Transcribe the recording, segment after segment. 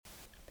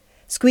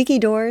Squeaky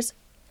doors,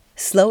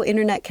 slow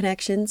internet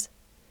connections,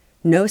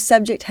 no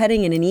subject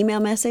heading in an email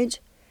message,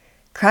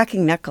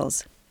 cracking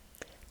knuckles,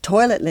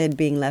 toilet lid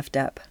being left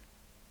up,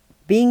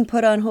 being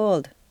put on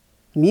hold,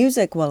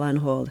 music while on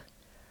hold,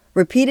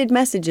 repeated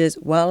messages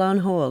while on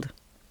hold.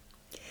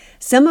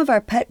 Some of our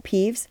pet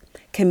peeves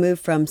can move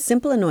from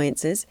simple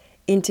annoyances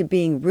into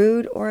being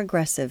rude or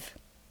aggressive.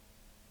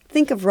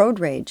 Think of road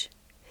rage.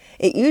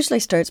 It usually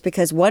starts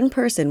because one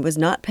person was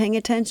not paying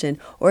attention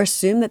or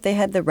assumed that they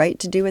had the right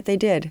to do what they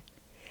did.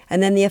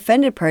 And then the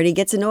offended party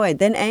gets annoyed,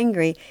 then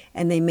angry,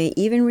 and they may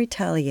even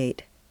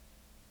retaliate.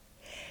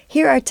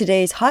 Here are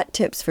today's hot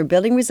tips for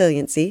building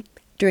resiliency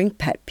during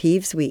Pet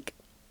Peeves Week.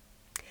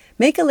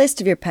 Make a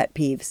list of your pet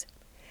peeves.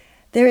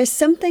 There is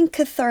something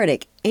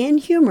cathartic and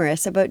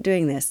humorous about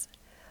doing this.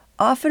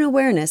 Often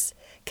awareness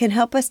can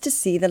help us to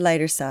see the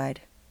lighter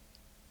side.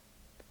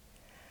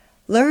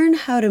 Learn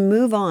how to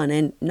move on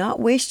and not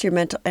waste your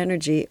mental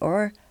energy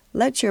or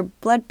let your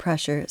blood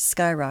pressure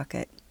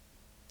skyrocket.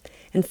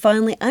 And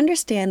finally,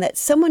 understand that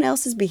someone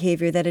else's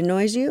behavior that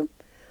annoys you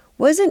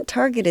wasn't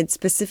targeted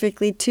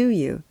specifically to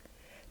you.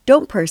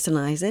 Don't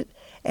personalize it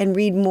and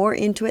read more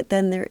into it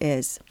than there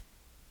is.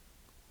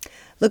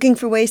 Looking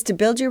for ways to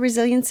build your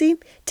resiliency?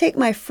 Take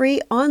my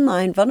free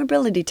online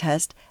vulnerability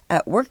test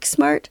at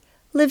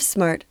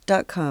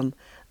WorkSmartLivesmart.com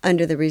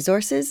under the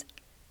Resources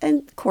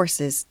and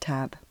Courses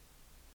tab.